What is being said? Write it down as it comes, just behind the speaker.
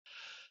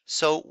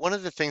So one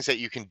of the things that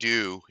you can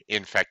do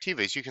in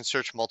Factiva is you can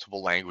search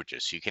multiple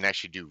languages. So you can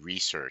actually do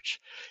research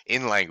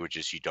in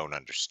languages you don't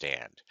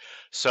understand.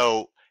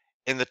 So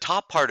in the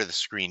top part of the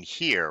screen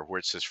here, where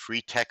it says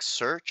free text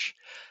search,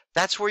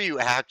 that's where you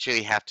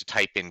actually have to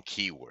type in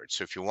keywords.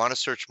 So if you want to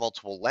search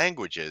multiple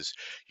languages,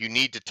 you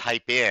need to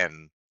type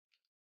in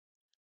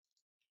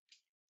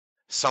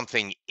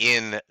something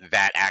in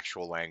that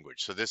actual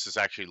language. So this is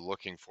actually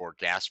looking for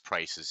gas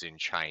prices in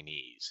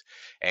Chinese.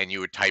 And you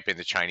would type in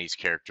the Chinese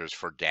characters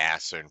for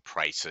gas and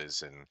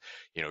prices and,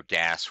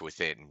 gas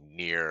within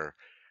near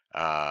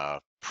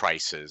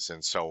prices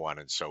and so on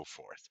and so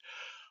forth.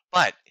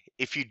 But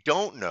if you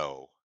don't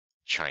know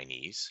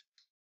Chinese,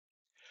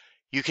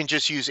 you can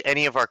just use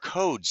any of our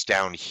codes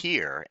down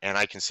here. And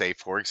I can say,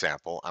 for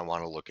example, I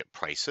want to look at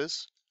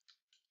prices.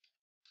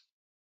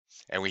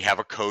 And we have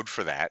a code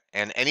for that.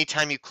 And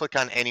anytime you click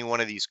on any one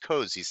of these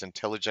codes, these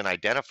intelligent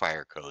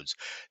identifier codes,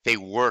 they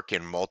work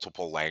in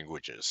multiple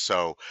languages.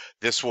 So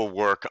this will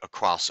work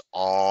across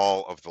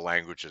all of the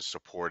languages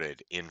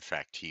supported in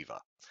Factiva.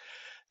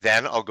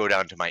 Then I'll go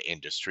down to my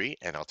industry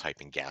and I'll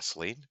type in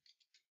gasoline.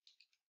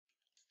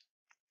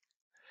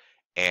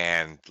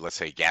 And let's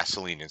say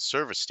gasoline and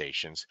service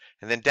stations.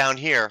 And then down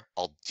here,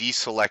 I'll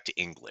deselect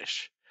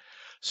English.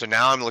 So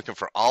now I'm looking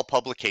for all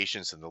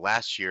publications in the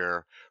last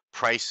year,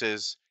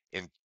 prices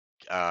in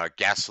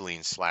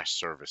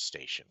gasoline/service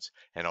stations.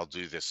 And I'll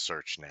do this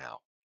search now.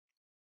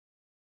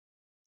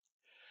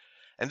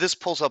 And this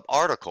pulls up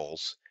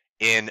articles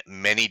in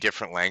many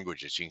different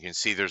languages. You can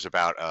see there's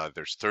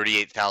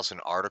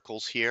 38,000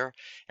 articles here,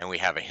 and we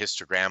have a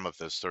histogram of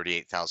those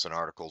 38,000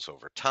 articles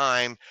over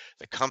time,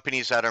 the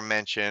companies that are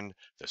mentioned,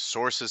 the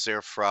sources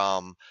they're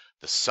from,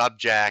 the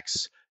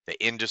subjects,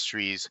 the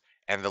industries,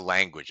 and the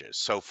languages.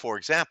 So for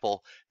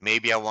example,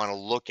 maybe I want to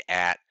look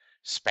at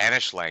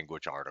Spanish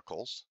language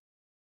articles,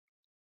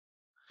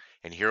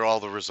 and here are all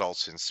the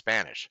results in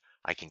Spanish.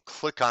 I can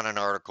click on an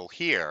article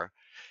here,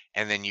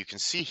 and then you can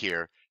see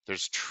here,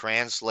 there's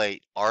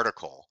translate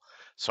article.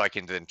 So I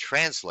can then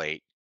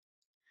translate,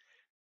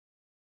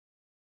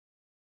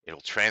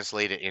 it'll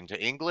translate it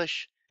into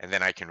English, and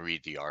then I can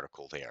read the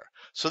article there.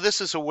 So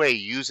this is a way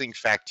using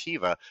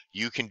Factiva,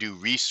 you can do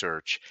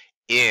research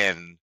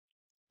in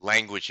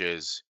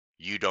languages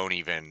you don't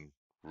even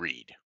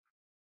read.